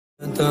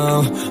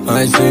Então,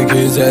 mas se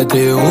quiser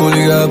ter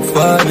liga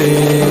pra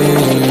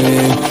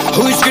mim.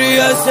 Os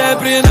cria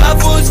sempre na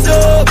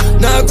função,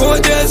 na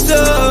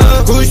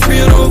contenção,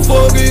 cuspindo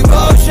fogo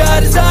igual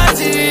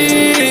Charizard,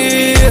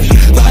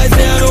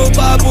 fazendo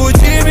papo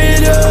de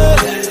milhão.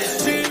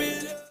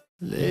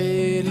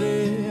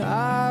 Lately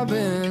I've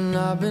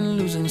been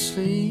losing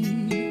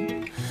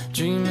sleep,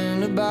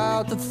 dreaming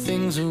about the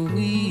things that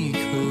we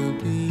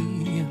could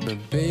be. But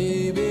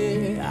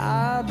baby,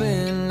 I've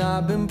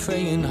been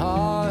praying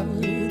hard.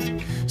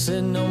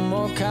 Said no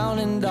more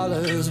counting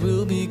dollars,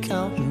 we'll be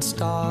counting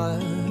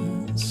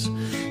stars.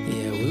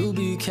 Yeah, we'll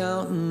be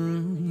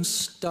counting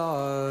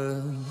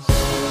stars.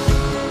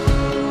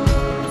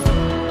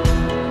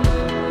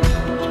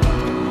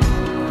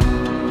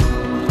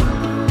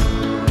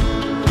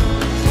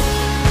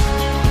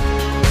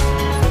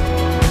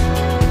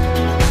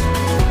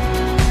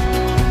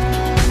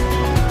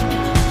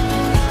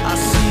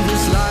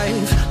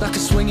 Like a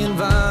swinging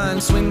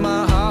vine, swing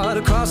my heart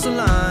across the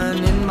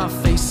line. In my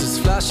face is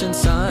flashing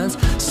signs.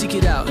 Seek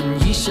it out and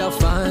ye shall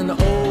find.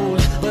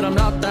 Old, but I'm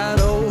not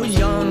that old.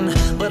 Young,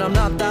 but I'm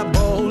not that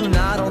bold. And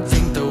I don't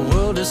think the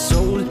world is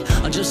sold.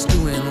 I'm just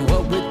doing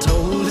what we're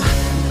told.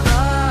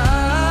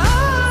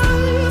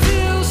 I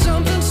feel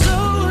something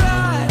so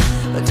right,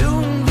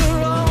 doing the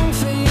wrong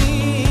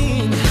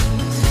thing. And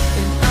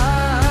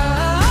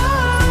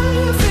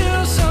I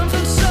feel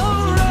something so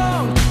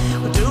wrong,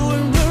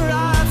 doing the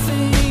right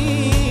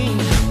thing.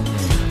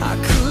 I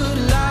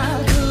couldn't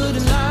lie,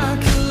 couldn't lie,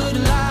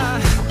 couldn't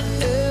lie.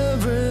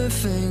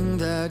 Everything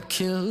that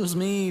kills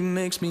me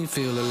makes me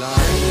feel alive.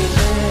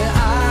 Lately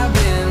I've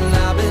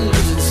been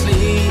losing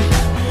sleep,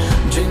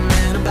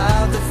 dreaming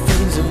about the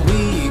things that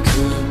we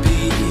could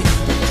be.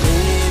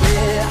 Baby,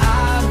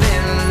 I've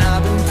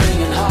been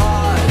praying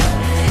hard.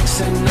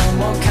 Said no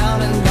more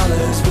counting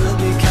dollars, we'll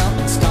be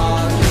counting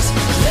stars.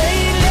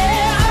 Lately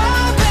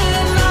I've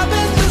been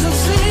losing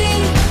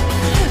sleep,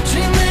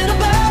 dreaming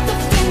about the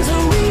things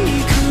that we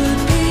could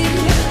be.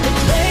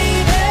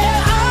 Baby,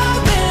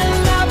 I've been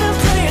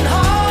praying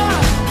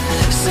hard.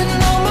 Said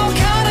no more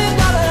counting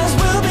dollars,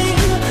 we'll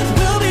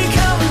be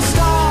counting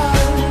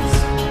stars.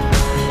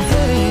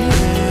 Hey.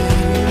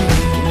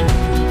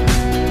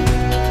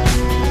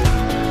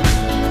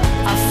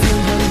 I feel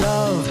your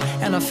love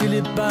and I feel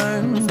it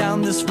burn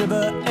down this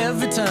river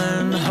every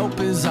turn. Hope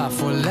is our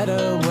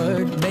four-letter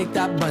word. Make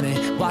that money,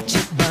 watch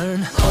it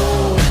burn.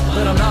 Old,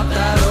 but I'm not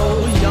that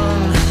old.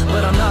 Young,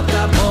 but I'm not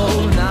that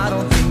bold. And I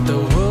don't think the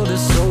world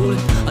is sold.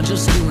 I'm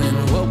just doing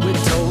what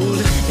we're told.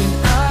 And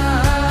I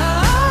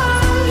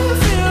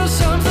feel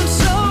something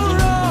so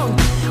wrong,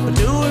 we're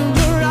doing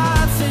the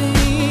right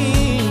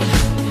thing.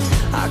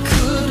 I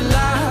couldn't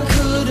lie,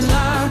 couldn't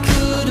lie,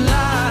 couldn't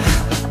lie.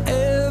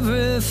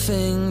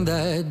 Everything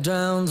that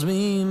drowns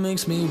me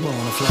makes me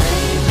wanna fly.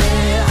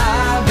 Lately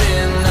I've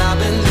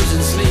been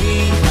losing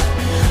sleep,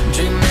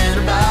 dreaming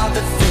about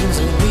the things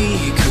that we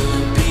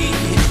could be.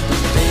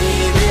 But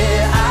baby,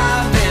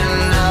 I've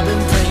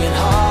been praying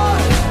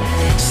hard.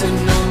 Said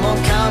no more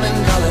counting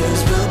dollars,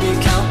 we'll be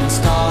counting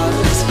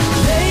stars.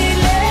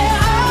 Lately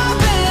I've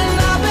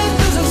been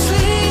losing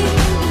sleep,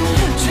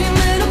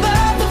 dreaming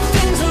about the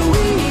things that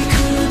we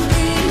could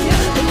be.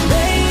 But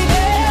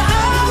baby,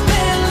 I've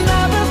been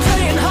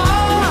praying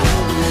hard.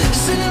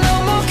 Said no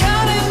more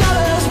counting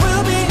dollars,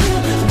 we'll be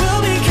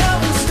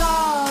counting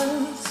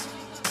stars.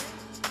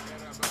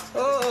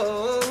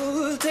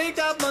 Oh, take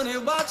that money,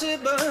 watch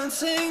it burn,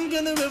 sink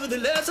in the river, the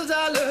lessons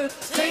I learned.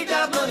 Take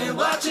that money,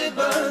 watch it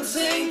burn,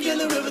 sink in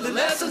the river, the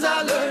lessons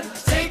I learned.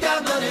 Take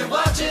that money,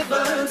 watch it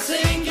burn,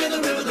 sink in the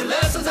river, the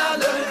lessons I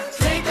learned.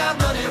 Take that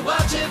money,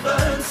 watch it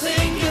burn,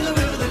 sink in the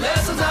river, the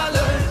lessons I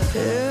learned.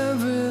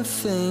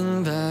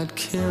 Everything that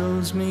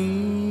kills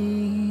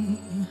me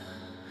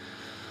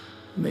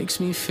makes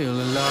me feel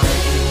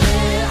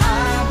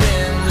alive.